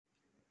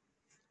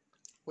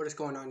What is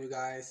going on, you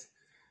guys?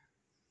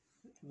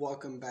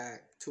 Welcome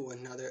back to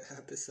another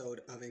episode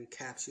of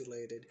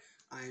Encapsulated.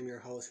 I am your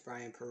host,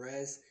 Brian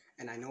Perez,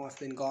 and I know I've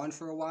been gone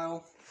for a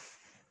while,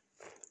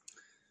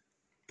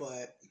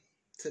 but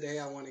today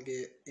I want to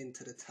get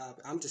into the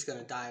topic. I'm just going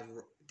to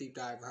deep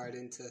dive right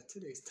into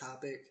today's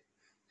topic.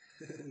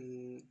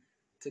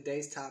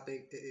 Today's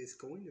topic is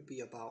going to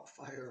be about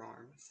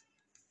firearms.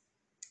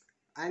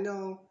 I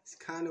know it's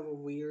kind of a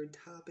weird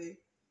topic,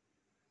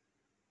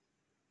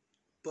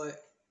 but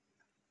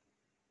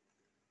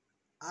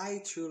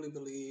I truly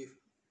believe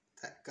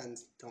that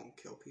guns don't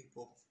kill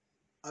people.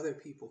 Other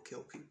people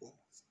kill people.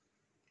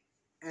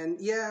 And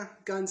yeah,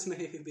 guns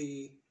may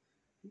be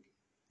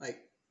like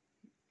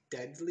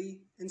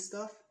deadly and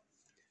stuff,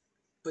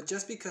 but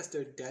just because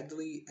they're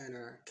deadly and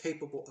are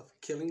capable of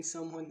killing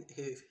someone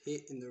if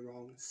hit in the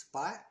wrong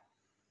spot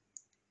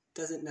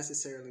doesn't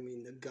necessarily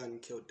mean the gun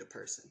killed the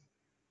person.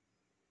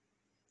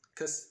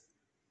 Because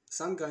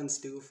some guns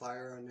do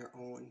fire on their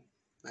own.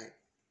 Like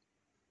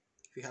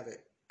if you have it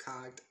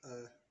cocked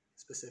a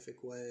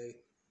specific way,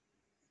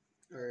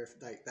 or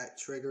if like that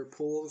trigger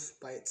pulls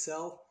by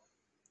itself,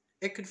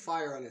 it could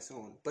fire on its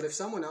own. But if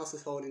someone else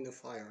is holding the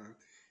firearm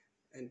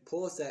and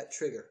pulls that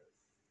trigger,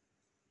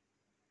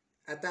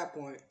 at that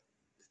point,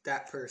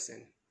 that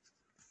person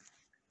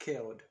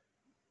killed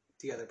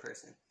the other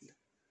person.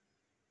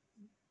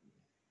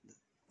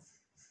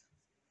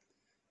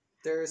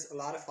 There's a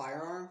lot of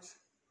firearms,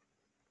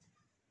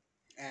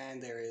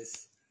 and there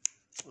is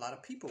a lot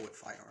of people with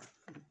firearms.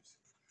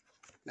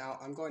 Now,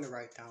 I'm going to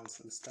write down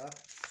some stuff.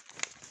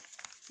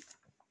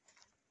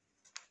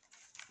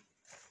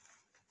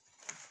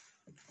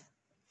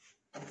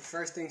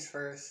 First things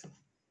first,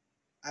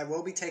 I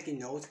will be taking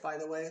notes, by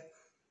the way.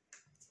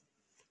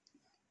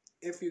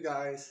 If you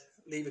guys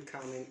leave a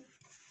comment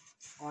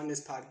on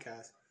this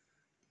podcast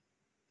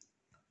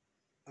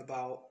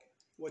about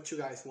what you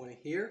guys want to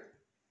hear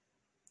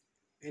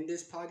in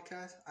this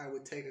podcast, I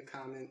would take a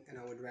comment and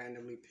I would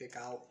randomly pick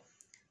out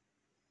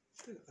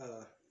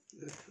a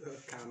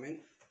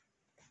comment.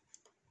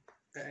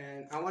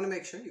 And I want to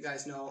make sure you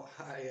guys know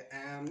I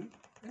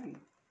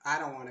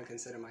don't want to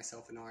consider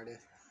myself an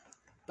artist,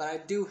 but I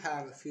do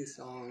have a few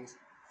songs.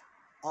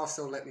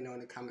 Also, let me know in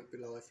the comment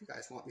below if you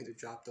guys want me to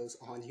drop those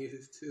on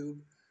YouTube.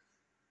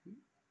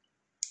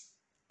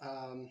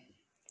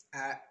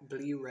 At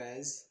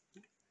Bleerez,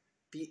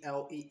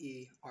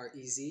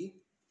 Bleerez.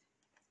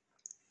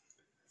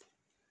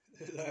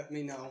 Let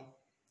me know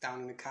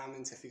down in the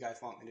comments if you guys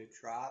want me to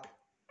drop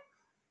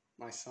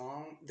my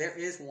song. There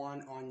is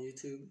one on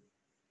YouTube,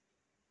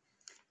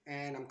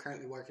 and I'm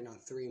currently working on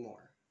 3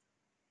 more.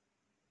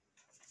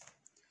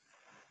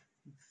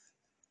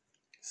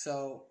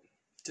 So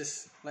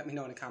just let me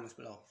know in the comments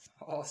below.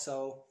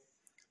 Also,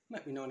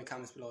 let me know in the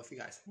comments below if you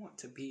guys want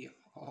to be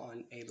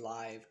on a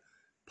live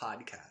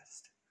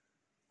podcast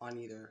on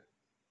either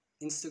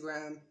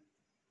Instagram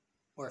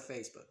or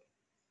Facebook.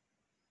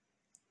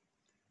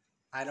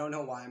 I don't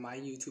know why my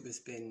YouTube has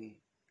been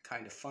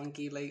kind of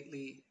funky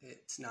lately.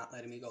 It's not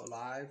letting me go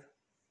live.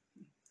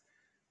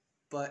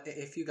 But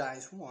if you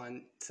guys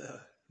want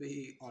to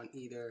be on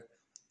either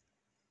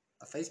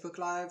a Facebook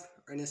Live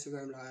or an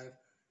Instagram Live,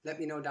 let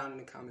me know down in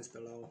the comments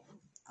below.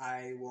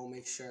 I will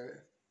make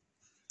sure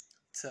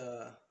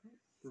to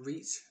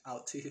reach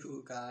out to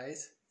you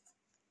guys.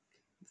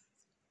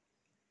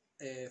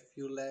 If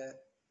you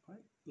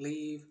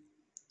leave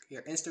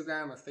your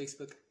Instagram or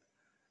Facebook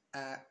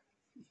at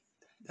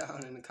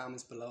down in the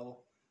comments below,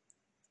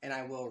 and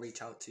I will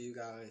reach out to you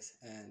guys,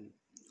 and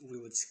we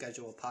would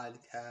schedule a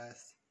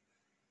podcast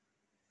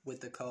with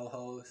the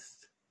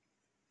co-host.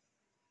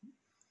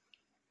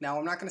 Now,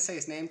 I'm not going to say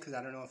his name because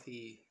I don't know if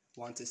he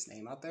wants his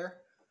name out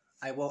there.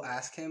 I will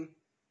ask him.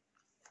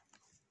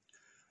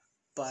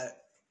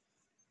 But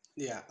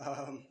yeah,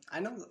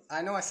 I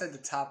know I said the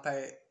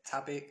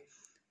topic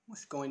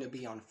was going to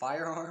be on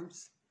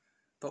firearms,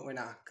 but we're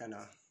not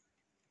gonna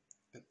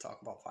talk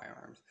about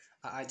firearms.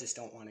 I just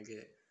don't want to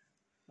get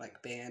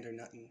like banned or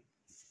nothing.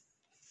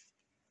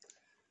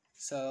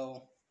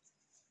 So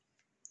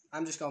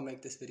I'm just gonna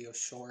make this video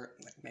short,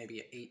 like maybe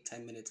an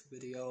 8-10 minutes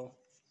video.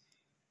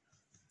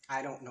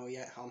 I don't know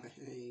yet how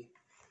many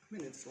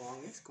minutes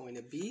long it's going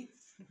to be,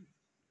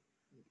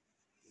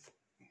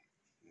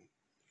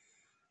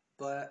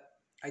 but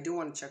I do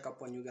want to check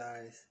up on you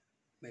guys,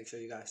 make sure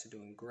you guys are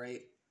doing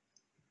great.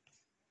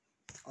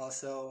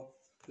 Also,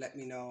 let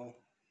me know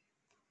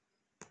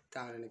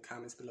down in the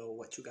comments below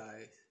what you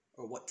guys,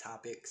 or what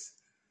topics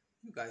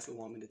you guys would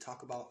want me to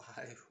talk about.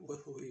 I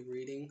will be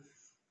reading,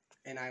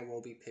 and I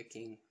will be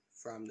picking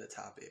from the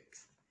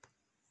topics.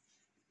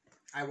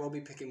 I will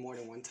be picking more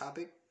than one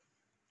topic.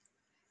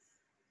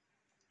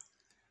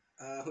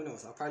 Who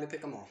knows? I'll probably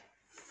pick them all.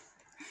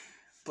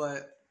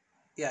 But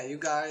yeah, you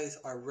guys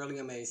are really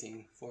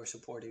amazing for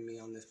supporting me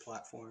on this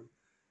platform,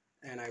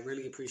 and I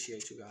really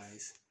appreciate you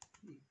guys.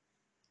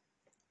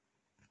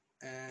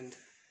 And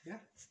yeah,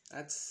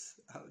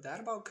 that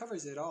about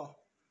covers it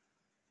all.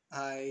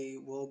 I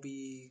will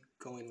be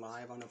going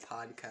live on a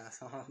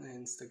podcast on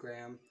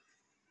Instagram,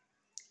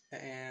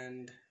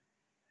 and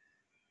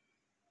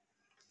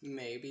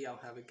Maybe I'll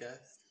have a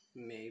guest.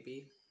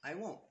 Maybe I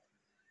won't.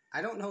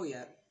 I don't know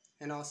yet.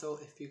 And also,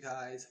 if you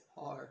guys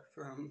are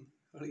from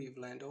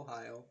Cleveland,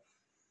 Ohio,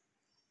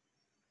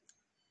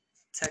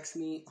 text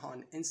me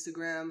on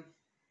Instagram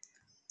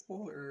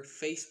or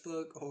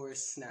Facebook or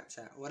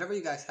Snapchat. Whatever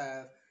you guys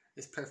have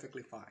is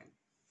perfectly fine.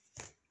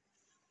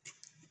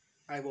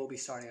 I will be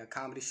starting a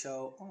comedy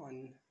show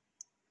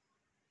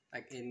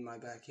in my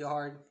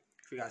backyard.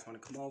 If you guys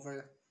want to come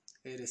over,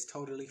 it is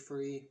totally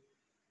free.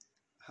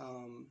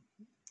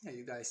 Yeah,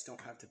 you guys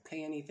don't have to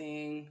pay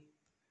anything.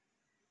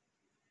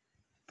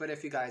 But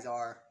if you guys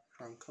are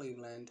from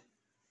Cleveland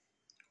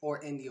or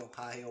in the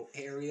Ohio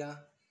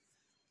area,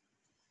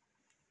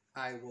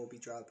 I will be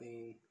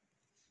dropping.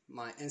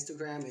 My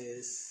Instagram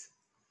is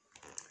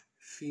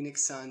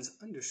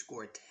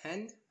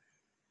PhoenixSuns_10.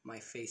 My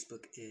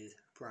Facebook is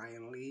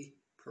Brian Lee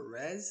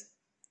Perez.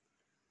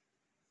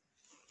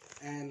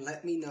 And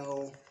let me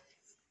know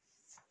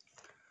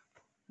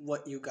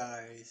what you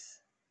guys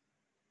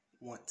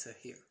want to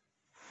hear.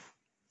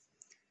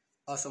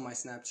 Also, my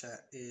Snapchat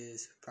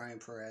is Brian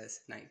Perez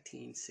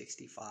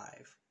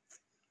 1965.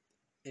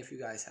 If you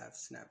guys have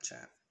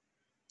Snapchat,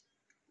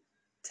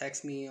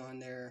 text me on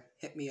there,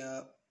 hit me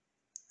up,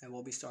 and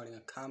we'll be starting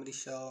a comedy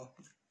show.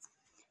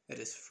 It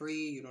is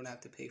free. You don't have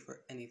to pay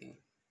for anything.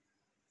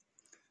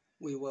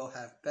 We will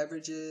have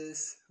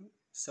beverages,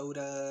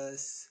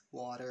 sodas,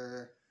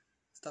 water,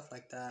 stuff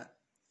like that.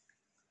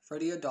 For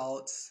the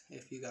adults,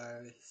 if you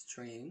guys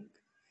drink,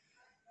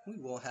 we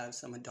will have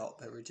some adult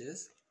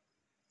beverages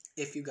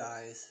if you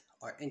guys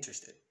are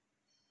interested.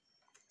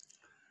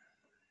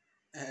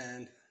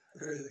 And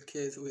for the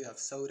kids, we have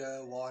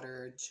soda,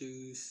 water,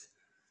 juice,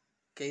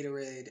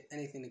 Gatorade,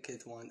 anything the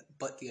kids want,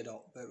 but the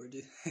adult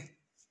beverages.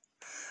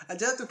 I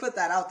just have to put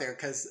that out there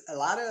because a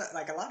lot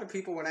of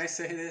people, when I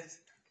say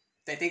this,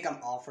 they think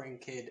I'm offering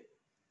kid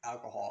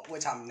alcohol,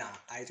 which I'm not.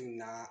 I do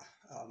not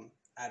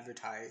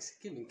advertise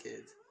giving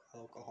kids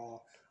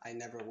alcohol. I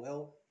never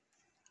will.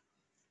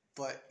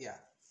 But yeah,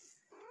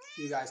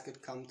 you guys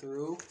could come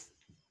through.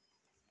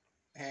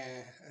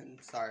 And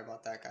sorry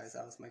about that, guys.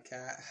 That was my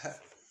cat.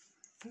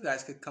 You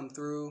guys could come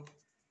through.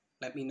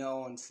 Let me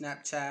know on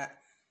Snapchat,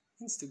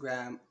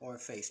 Instagram, or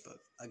Facebook.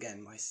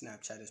 Again, my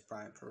Snapchat is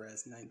Brian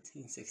Perez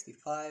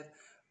 1965.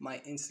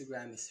 My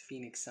Instagram is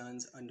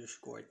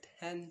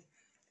PhoenixSuns_10.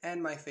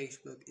 And my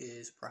Facebook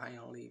is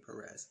Brian Lee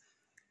Perez.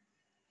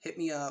 Hit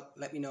me up.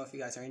 Let me know if you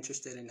guys are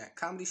interested in that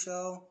comedy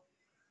show.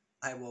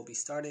 I will be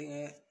starting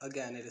it.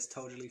 Again, it is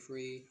totally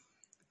free.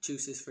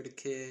 Juices for the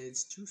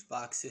kids, juice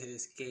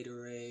boxes,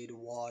 Gatorade,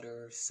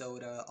 water,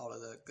 soda, all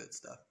of the good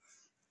stuff.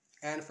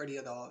 And for the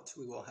adults,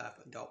 we will have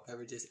adult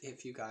beverages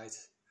if you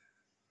guys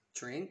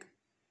drink.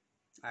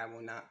 I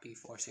will not be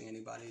forcing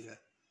anybody to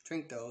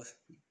drink those.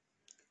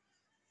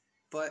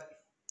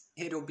 But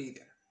it'll be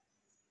there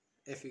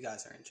if you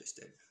guys are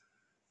interested.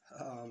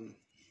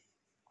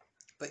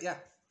 But yeah,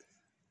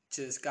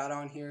 just got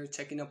on here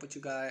checking up with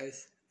you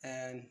guys.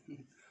 And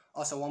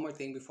also, one more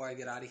thing before I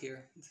get out of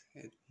here.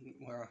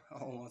 We're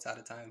almost out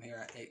of time here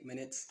at 8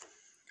 minutes.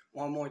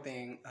 One more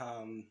thing.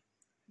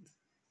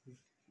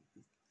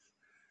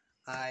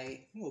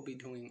 I will be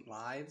doing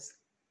lives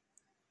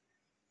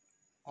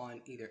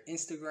on either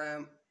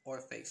Instagram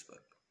or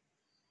Facebook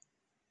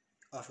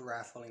of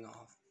raffling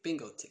off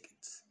bingo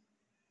tickets.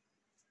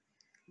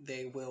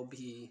 They will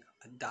be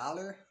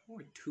 $1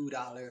 or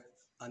 $2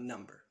 a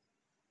number.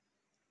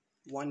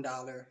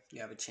 $1,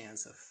 you have a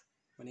chance of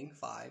winning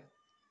 5.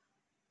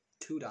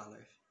 $2, you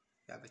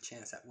have a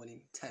chance at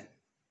winning 10.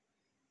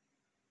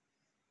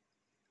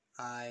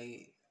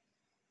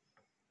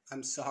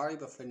 I'm sorry,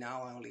 but for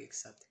now I only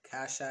accept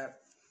Cash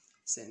App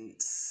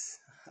since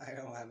I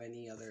don't have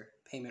any other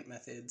payment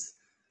methods.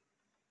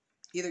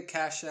 Either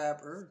Cash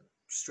App or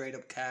straight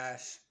up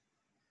cash.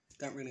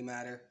 Don't really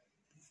matter.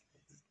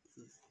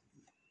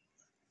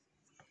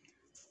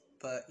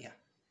 But yeah.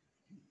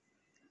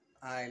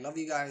 I love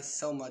you guys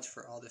so much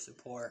for all the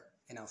support,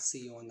 and I'll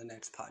see you on the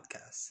next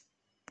podcast.